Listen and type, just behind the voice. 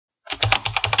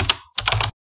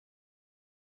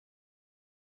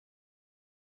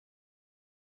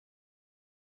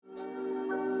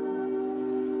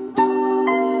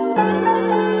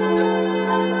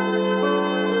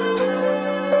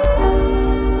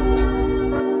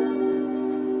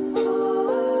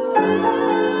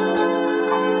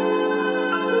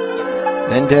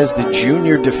Mendez, the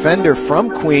junior defender from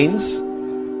Queens.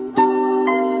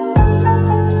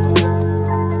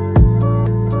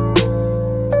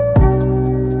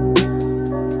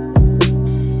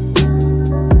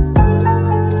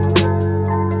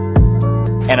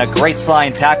 And a great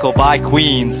sliding tackle by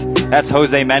Queens. That's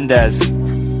Jose Mendez.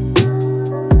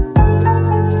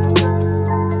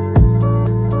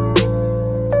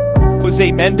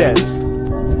 Jose Mendez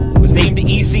was named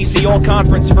ECC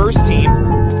All-Conference First Team.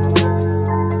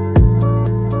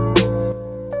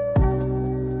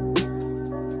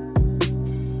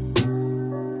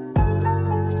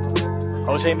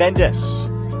 Jose Mendez,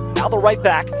 now the right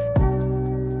back.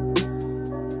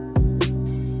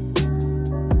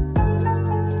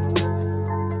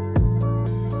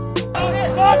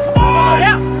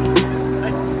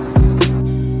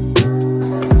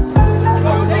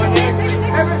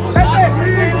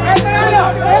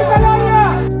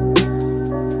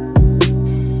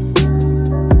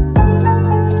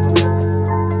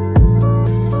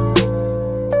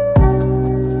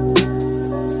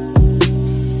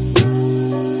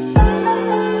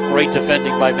 Great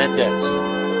defending by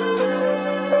Mendez.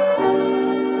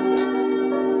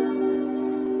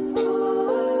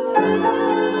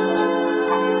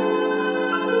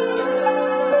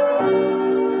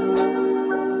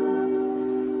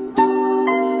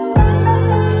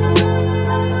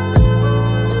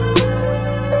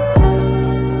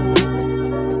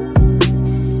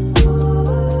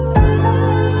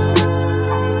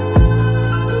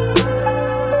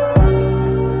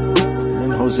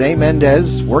 Jose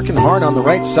Mendez working hard on the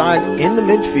right side in the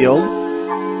midfield.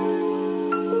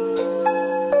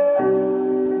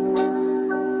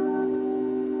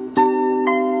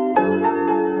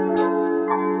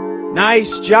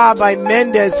 Nice job by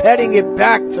Mendez heading it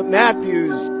back to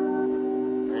Matthews.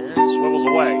 And swivels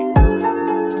away.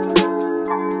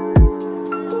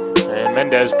 And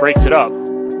Mendez breaks it up.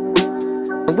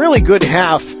 A really good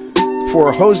half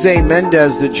for Jose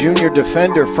Mendez, the junior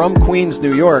defender from Queens,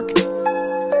 New York.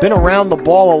 Been around the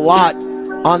ball a lot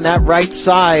on that right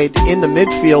side in the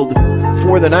midfield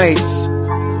for the Knights.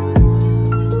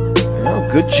 Well,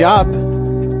 good job.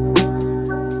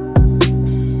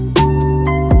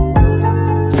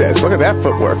 Look at that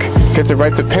footwork. Gets it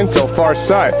right to Pinto, far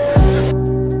side.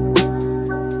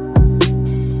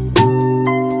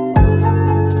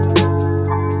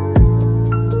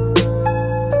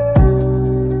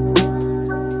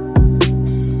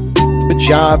 Good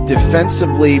job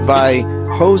defensively by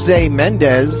Jose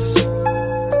Mendez.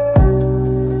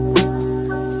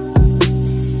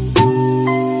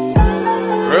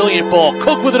 Brilliant ball.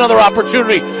 Cook with another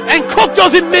opportunity. And Cook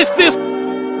doesn't miss this.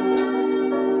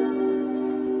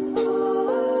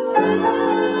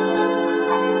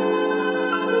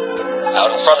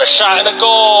 Out in front, a shot and a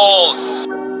goal.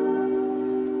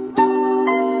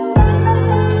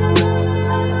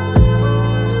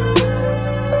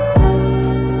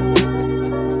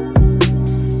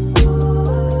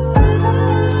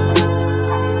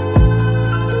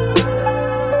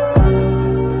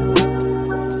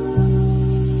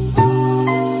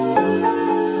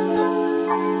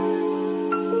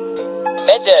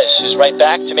 Mendez is right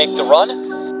back to make the run.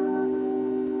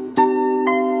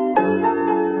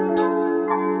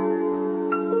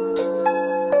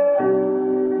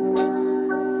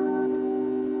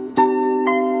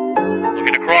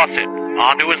 Looking to cross it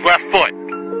onto his left foot.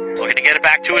 Looking to get it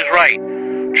back to his right.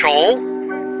 Chol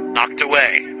knocked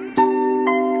away.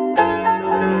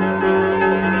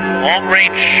 Long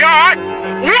range shot.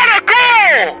 What a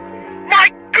goal!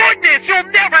 My goodness, you'll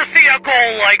never see a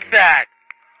goal like that.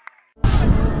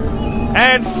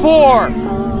 And for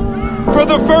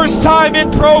the first time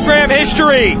in program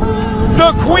history,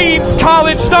 the Queens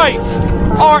College Knights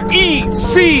are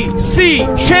ECC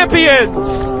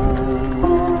champions.